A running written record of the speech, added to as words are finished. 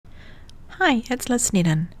Hi, it's Liz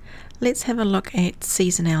Sneddon. Let's have a look at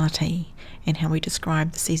seasonality and how we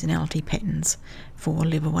describe the seasonality patterns for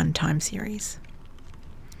Level 1 time series.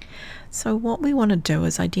 So what we want to do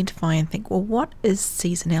is identify and think, well, what is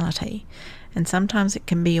seasonality? And sometimes it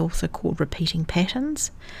can be also called repeating patterns.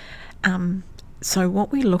 So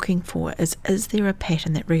what we're looking for is there a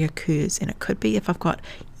pattern that reoccurs? And it could be, if I've got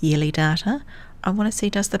yearly data, I want to see,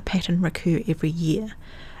 does the pattern recur every year?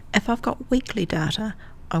 If I've got weekly data,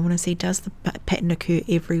 I want to see, does the pattern occur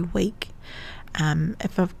every week? And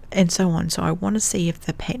so on. So I want to see if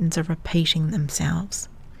the patterns are repeating themselves.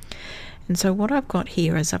 And so what I've got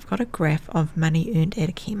here is I've got a graph of money earned at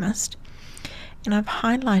a chemist, and I've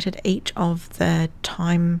highlighted each of the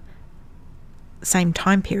same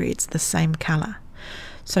time periods the same colour.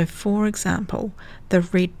 So for example, the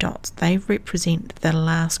red dots, they represent the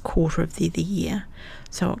last quarter of the year.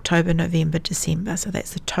 So October, November, December. So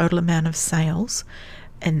that's the total amount of sales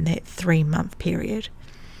in that 3-month period.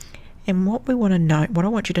 And what we want to note, what I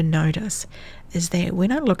want you to notice, is that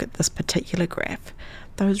when I look at this particular graph,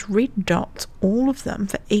 those red dots, all of them,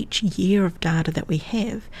 for each year of data that we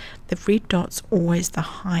have, the red dot's always the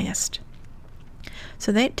highest.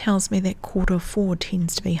 So that tells me that quarter 4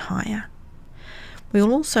 tends to be higher.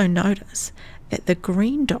 We'll also notice that the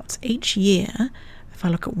green dots each year, if I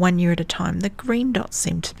look at 1 year at a time, the green dots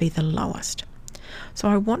seem to be the lowest. So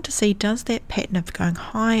I want to see, does that pattern of going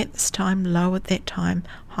high at this time, low at that time,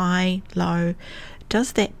 high, low,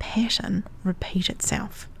 does that pattern repeat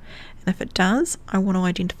itself? And if it does, I want to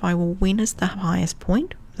identify, well, when is the highest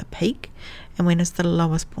point, the peak, and when is the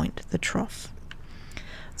lowest point, the trough?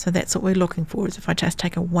 So that's what we're looking for, is if I just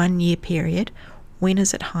take a 1 year period, when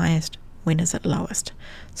is it highest, when is it lowest?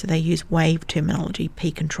 So they use wave terminology,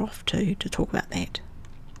 peak and trough, to talk about that.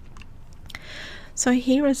 So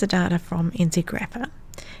here is the data from NZgrapher,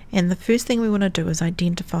 and the first thing we want to do is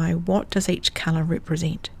identify what does each colour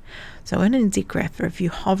represent. So in NZgrapher, if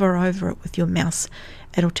you hover over it with your mouse,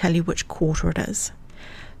 it'll tell you which quarter it is.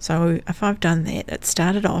 So if I've done that, it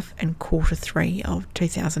started off in quarter 3 of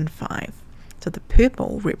 2005. So the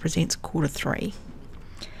purple represents quarter 3.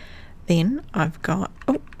 Then I've got,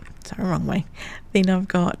 wrong way. Then I've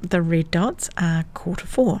got the red dots are quarter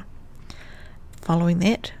 4. Following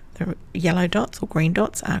that, the yellow dots or green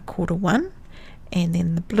dots are quarter 1, and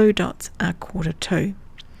then the blue dots are quarter 2.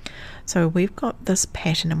 So we've got this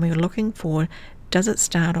pattern, and we're looking for, does it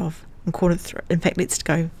start off in quarter 3? In fact, let's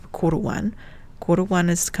go for quarter 1. Quarter 1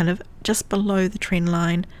 is kind of just below the trend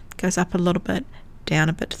line, goes up a little bit, down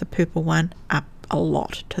a bit to the purple one, up a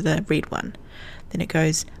lot to the red one. Then it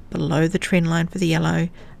goes below the trend line for the yellow,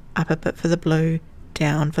 up a bit for the blue,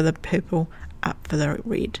 down for the purple, up for the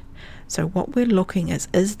red. So what we're looking is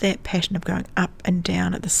that pattern of going up and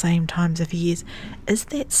down at the same times of years, is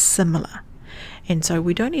that similar? And so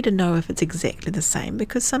we don't need to know if it's exactly the same,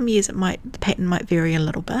 because some years the pattern might vary a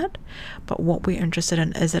little bit, but what we're interested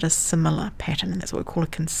in, is it a similar pattern? And that's what we call a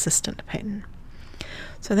consistent pattern.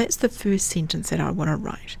 So that's the first sentence that I want to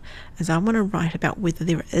write, is I want to write about whether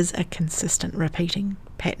there is a consistent repeating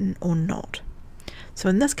pattern or not. So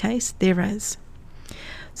in this case, there is.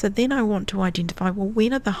 So then I want to identify, well,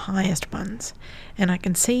 when are the highest ones? And I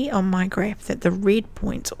can see on my graph that the red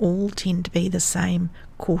points all tend to be the same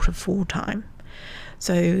quarter 4 time.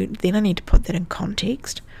 So then I need to put that in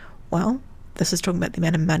context. Well, this is talking about the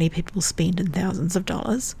amount of money people spend in thousands of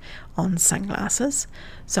dollars on sunglasses.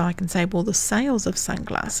 So I can say, well, the sales of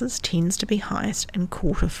sunglasses tends to be highest in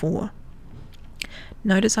quarter 4.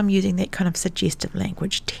 Notice I'm using that kind of suggestive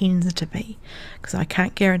language, tends to be, because I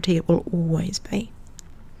can't guarantee it will always be.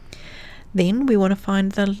 Then we want to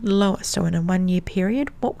find the lowest. So in a 1 year period,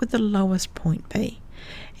 what would the lowest point be?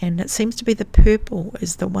 And it seems to be the purple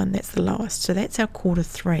is the one that's the lowest. So that's our quarter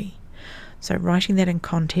 3. So writing that in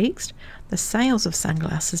context, the sales of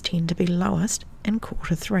sunglasses tend to be lowest in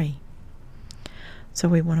quarter 3. So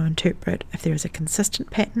we want to interpret if there is a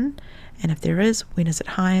consistent pattern, and if there is, when is it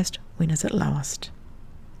highest, when is it lowest?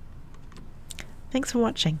 Thanks for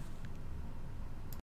watching.